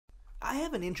I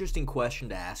have an interesting question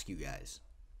to ask you guys.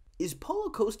 Is Paulo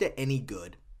Costa any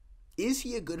good? Is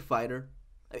he a good fighter?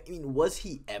 I mean, was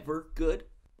he ever good?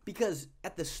 Because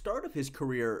at the start of his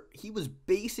career, he was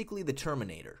basically the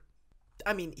Terminator.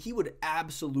 I mean, he would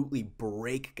absolutely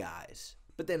break guys.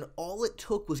 But then all it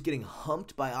took was getting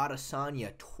humped by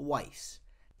Adesanya twice.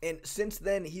 And since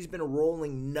then, he's been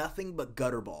rolling nothing but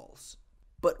gutter balls.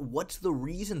 But what's the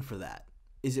reason for that?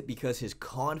 Is it because his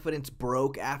confidence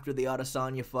broke after the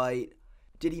Adesanya fight?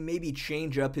 Did he maybe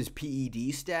change up his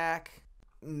PED stack?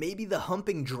 Maybe the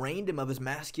humping drained him of his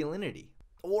masculinity?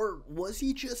 Or was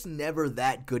he just never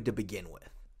that good to begin with?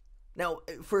 Now,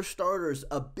 for starters,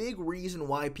 a big reason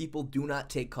why people do not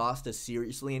take Costa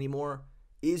seriously anymore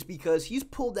is because he's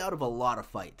pulled out of a lot of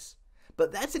fights.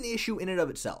 But that's an issue in and of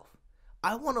itself.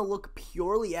 I want to look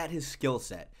purely at his skill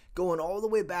set, going all the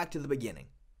way back to the beginning.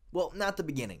 Well, not the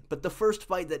beginning, but the first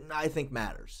fight that I think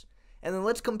matters. And then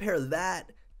let's compare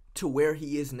that to where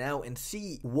he is now and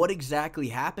see what exactly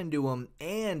happened to him,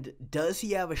 and does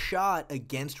he have a shot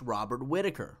against Robert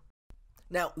Whittaker?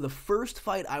 Now, the first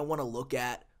fight I want to look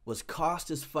at was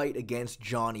Costa's fight against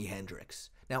Johnny Hendricks.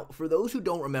 Now, for those who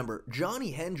don't remember,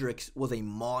 Johnny Hendricks was a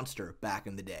monster back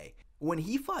in the day. When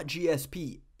he fought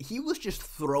GSP, he was just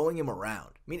throwing him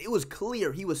around. I mean, it was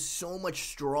clear he was so much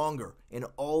stronger in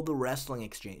all the wrestling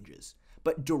exchanges.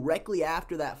 But directly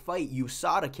after that fight,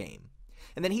 USADA came.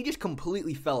 And then he just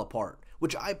completely fell apart,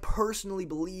 which I personally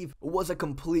believe was a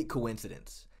complete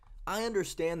coincidence. I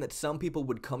understand that some people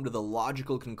would come to the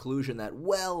logical conclusion that,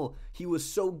 well, he was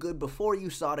so good before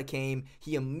USADA came,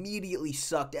 he immediately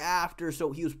sucked after,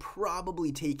 so he was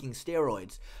probably taking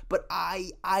steroids. But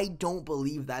I don't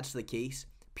believe that's the case,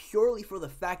 purely for the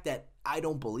fact that I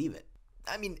don't believe it.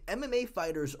 I mean, MMA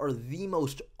fighters are the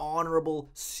most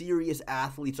honorable, serious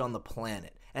athletes on the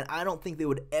planet, and I don't think they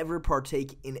would ever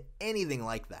partake in anything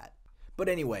like that. But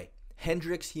anyway,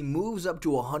 Hendricks, he moves up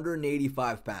to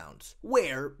 185 pounds,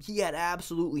 where he had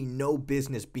absolutely no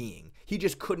business being. He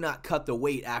just could not cut the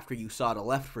weight after USADA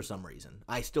left for some reason.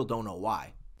 I still don't know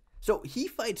why. So he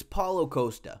fights Paulo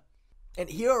Costa. And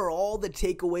here are all the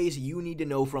takeaways you need to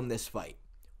know from this fight.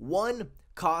 1,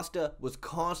 Costa was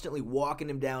constantly walking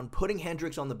him down, putting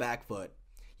Hendricks on the back foot.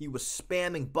 He was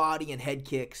spamming body and head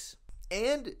kicks.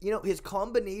 And, his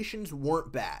combinations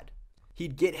weren't bad.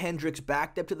 He'd get Hendricks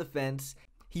backed up to the fence.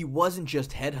 He wasn't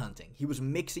just headhunting. He was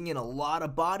mixing in a lot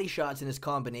of body shots in his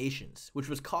combinations, which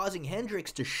was causing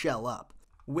Hendricks to shell up,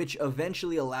 which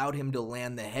eventually allowed him to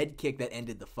land the head kick that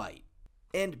ended the fight.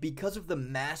 And because of the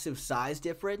massive size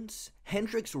difference,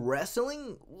 Hendricks'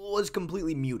 wrestling was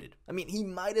completely muted. I mean, he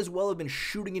might as well have been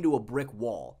shooting into a brick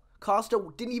wall. Costa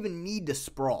didn't even need to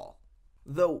sprawl.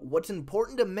 Though, what's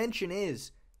important to mention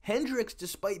is, Hendricks,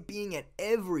 despite being at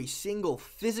every single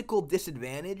physical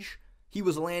disadvantage, he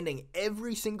was landing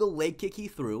every single leg kick he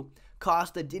threw.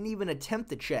 Costa didn't even attempt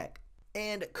to check.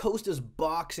 And Costa's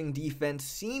boxing defense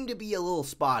seemed to be a little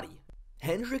spotty.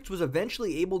 Hendricks was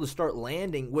eventually able to start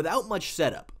landing without much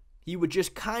setup. He would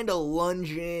just kind of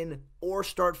lunge in or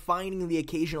start finding the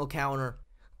occasional counter.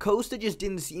 Costa just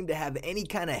didn't seem to have any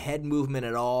kind of head movement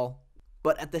at all.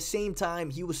 But at the same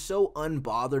time, he was so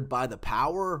unbothered by the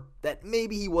power that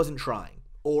maybe he wasn't trying.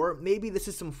 Or maybe this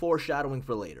is some foreshadowing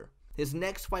for later. His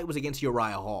next fight was against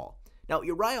Uriah Hall. Now,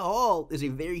 Uriah Hall is a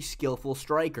very skillful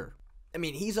striker. I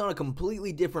mean, he's on a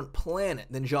completely different planet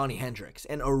than Johnny Hendricks,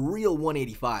 and a real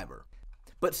 185er.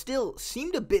 But still,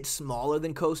 seemed a bit smaller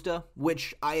than Costa,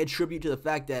 which I attribute to the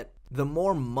fact that the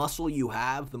more muscle you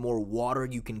have, the more water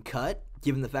you can cut,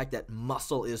 given the fact that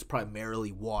muscle is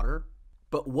primarily water.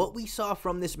 But what we saw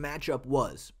from this matchup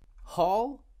was,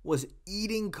 Hall was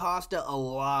eating Costa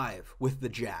alive with the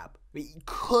jab. He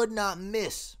could not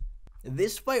miss.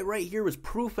 This fight right here was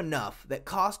proof enough that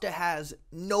Costa has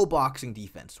no boxing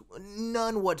defense.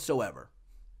 None whatsoever.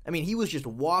 I mean, he was just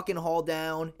walking Hall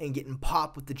down and getting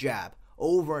popped with the jab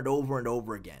over and over and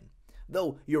over again.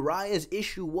 Though Uriah's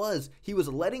issue was he was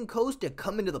letting Costa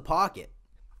come into the pocket.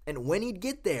 And when he'd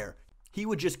get there, he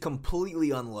would just completely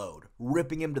unload,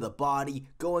 ripping him to the body,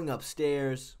 going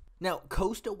upstairs. Now,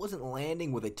 Costa wasn't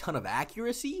landing with a ton of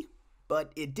accuracy,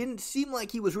 but it didn't seem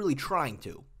like he was really trying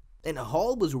to. And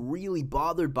Hall was really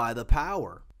bothered by the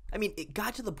power. I mean, it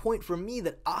got to the point for me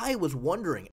that I was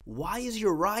wondering, why is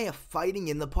Uriah fighting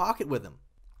in the pocket with him?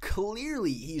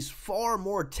 Clearly, he's far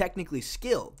more technically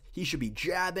skilled. He should be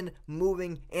jabbing,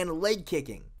 moving, and leg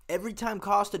kicking. Every time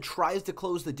Costa tries to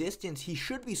close the distance, he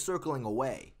should be circling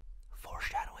away.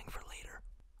 Foreshadowing for later.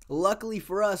 Luckily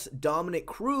for us, Dominic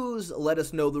Cruz let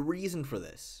us know the reason for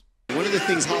this. One of the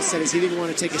things Hall said is he didn't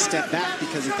want to take a step back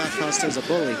because he thought Costa was a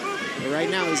bully. But right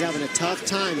now he's having a tough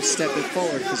time stepping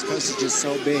forward because Costa's just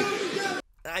so big.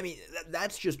 I I mean,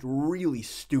 that's just really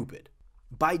stupid.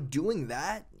 By doing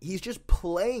that, he's just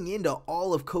playing into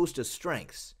all of Costa's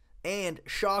strengths. And,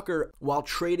 shocker, while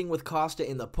trading with Costa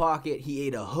in the pocket, he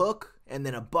ate a hook, and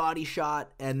then a body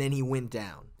shot, and then he went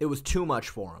down. It was too much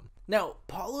for him. Now,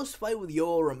 Paulo's fight with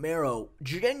Yoel Romero,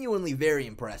 genuinely very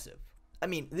impressive. I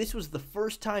mean, this was the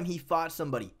first time he fought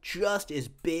somebody just as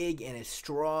big and as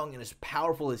strong and as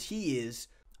powerful as he is,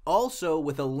 also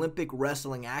with Olympic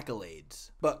wrestling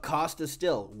accolades. But Costa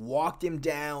still walked him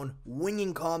down,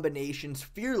 winging combinations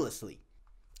fearlessly.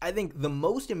 I think the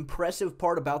most impressive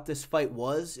part about this fight it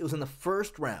was in the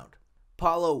first round.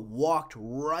 Paulo walked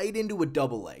right into a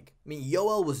double leg. I mean,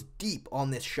 Yoel was deep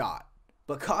on this shot.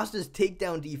 But Costa's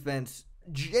takedown defense,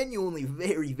 genuinely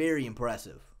very, very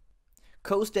impressive.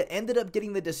 Costa ended up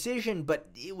getting the decision, but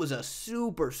it was a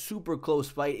super, super close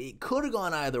fight. It could have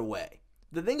gone either way.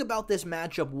 The thing about this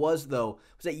matchup was that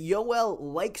Yoel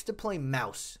likes to play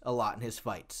mouse a lot in his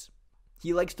fights.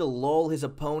 He likes to lull his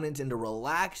opponents into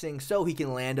relaxing so he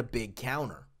can land a big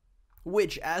counter.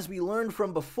 Which, as we learned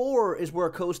from before, is where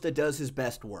Costa does his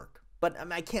best work. But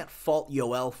I can't fault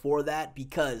Yoel for that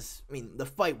because, the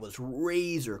fight was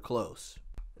razor close.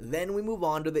 Then we move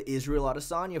on to the Israel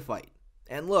Adesanya fight.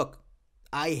 And look,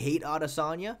 I hate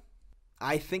Adesanya.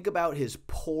 I think about his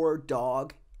poor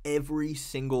dog every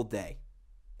single day.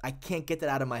 I can't get that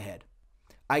out of my head.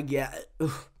 I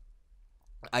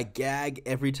gag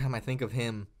every time I think of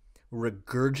him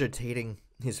regurgitating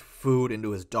his food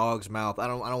into his dog's mouth. I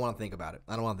don't want to think about it.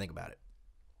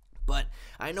 But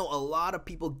I know a lot of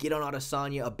people get on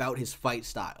Adesanya about his fight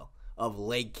style of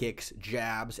leg kicks,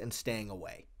 jabs, and staying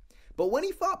away. But when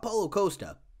he fought Paulo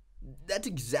Costa, that's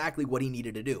exactly what he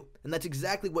needed to do. And that's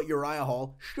exactly what Uriah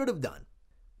Hall should have done.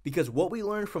 Because what we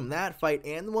learned from that fight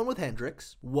and the one with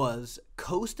Hendricks was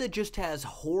Costa just has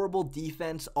horrible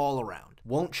defense all around.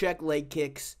 Won't check leg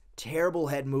kicks, terrible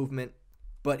head movement,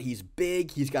 but he's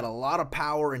big, he's got a lot of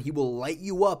power, and he will light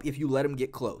you up if you let him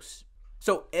get close.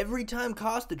 So every time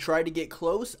Costa tried to get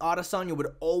close, Adesanya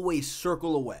would always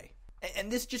circle away.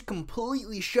 And this just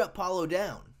completely shut Paulo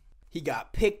down. He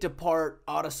got picked apart,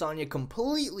 Adesanya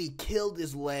completely killed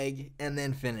his leg, and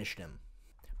then finished him.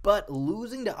 But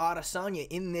losing to Adesanya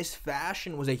in this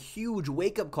fashion was a huge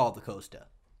wake-up call to Costa.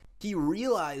 He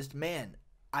realized, man,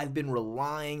 I've been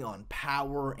relying on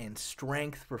power and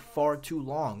strength for far too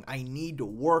long. I need to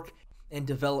work and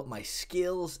develop my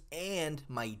skills and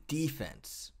my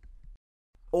defense.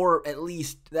 Or at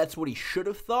least that's what he should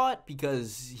have thought,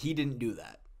 because he didn't do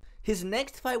that. His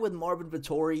next fight with Marvin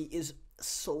Vettori is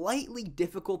slightly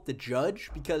difficult to judge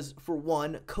because, for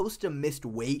one, Costa missed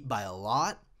weight by a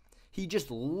lot. He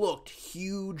just looked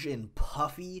huge and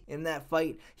puffy in that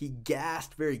fight. He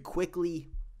gassed very quickly.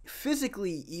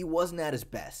 Physically, he wasn't at his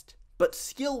best. But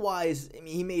skill-wise,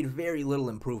 he made very little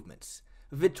improvements.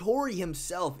 Vettori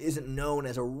himself isn't known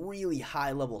as a really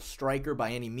high-level striker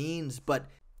by any means, but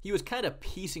he was kind of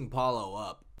piecing Paulo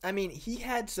up. He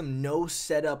had some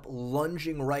no-setup,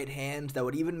 lunging right hands that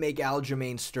would even make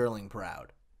Aljamain Sterling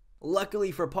proud.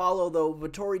 Luckily for Paulo, though,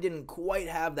 Vettori didn't quite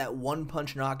have that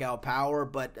one-punch knockout power,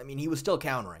 but, he was still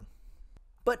countering.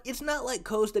 But it's not like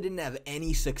Costa didn't have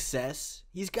any success.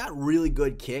 He's got really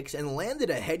good kicks and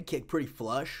landed a head kick pretty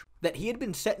flush that he had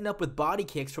been setting up with body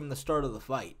kicks from the start of the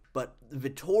fight. But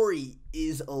Vettori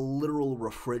is a literal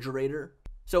refrigerator,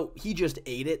 so he just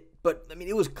ate it. But,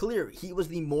 it was clear he was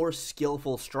the more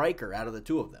skillful striker out of the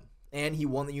two of them, and he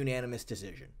won the unanimous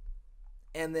decision.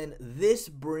 And then this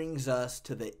brings us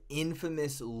to the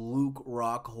infamous Luke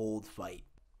Rockhold fight.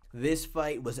 This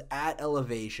fight was at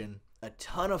Elevation. A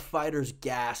ton of fighters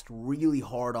gassed really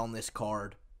hard on this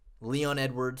card. Leon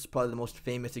Edwards, probably the most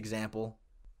famous example.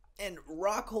 And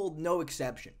Rockhold, no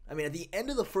exception. At the end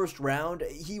of the first round,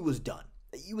 he was done.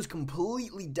 He was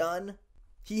completely done.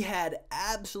 He had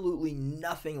absolutely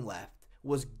nothing left,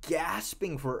 was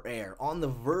gasping for air, on the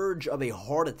verge of a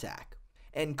heart attack.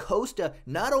 And Costa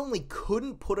not only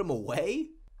couldn't put him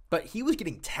away, but he was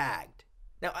getting tagged.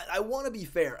 Now, I want to be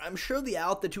fair. I'm sure the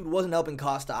altitude wasn't helping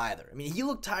Costa either. He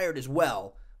looked tired as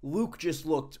well. Luke just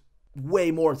looked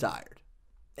way more tired.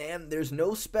 And there's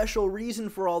no special reason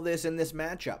for all this in this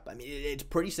matchup. It's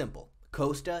pretty simple.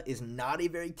 Costa is not a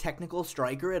very technical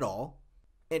striker at all.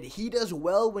 And he does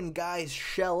well when guys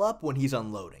shell up when he's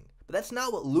unloading. But that's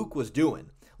not what Luke was doing.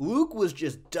 Luke was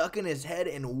just ducking his head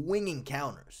and winging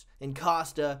counters. And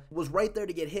Costa was right there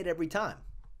to get hit every time.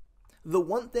 The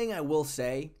one thing I will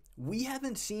say, we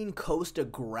haven't seen Costa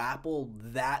grapple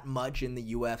that much in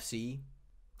the UFC.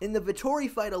 In the Vettori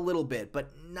fight a little bit,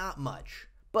 but not much.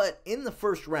 But in the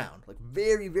first round,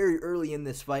 very, very early in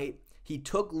this fight, he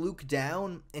took Luke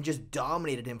down and just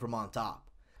dominated him from on top.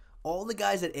 All the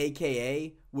guys at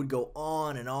AKA would go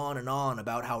on and on and on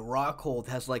about how Rockhold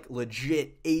has like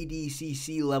legit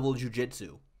ADCC level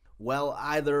jiu-jitsu. Well,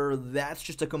 either that's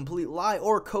just a complete lie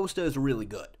or Costa is really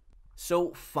good.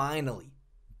 So finally,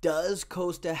 does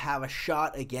Costa have a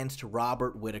shot against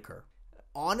Robert Whittaker?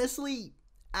 Honestly,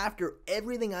 after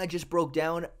everything I just broke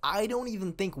down, I don't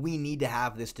even think we need to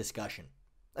have this discussion.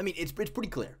 I mean, it's pretty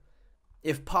clear.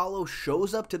 If Paulo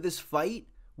shows up to this fight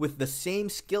with the same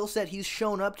skill set he's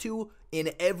shown up to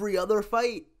in every other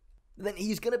fight, then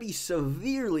he's going to be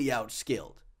severely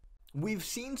outskilled. We've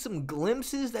seen some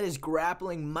glimpses that his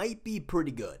grappling might be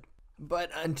pretty good, but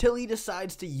until he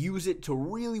decides to use it to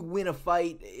really win a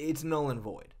fight, it's null and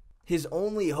void. His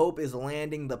only hope is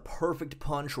landing the perfect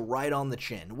punch right on the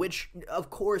chin, which of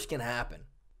course can happen.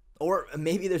 Or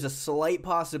maybe there's a slight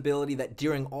possibility that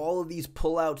during all of these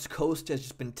pullouts, Costa has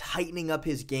just been tightening up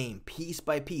his game piece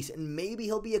by piece, and maybe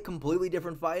he'll be a completely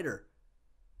different fighter.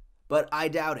 But I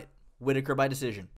doubt it. Whittaker by decision.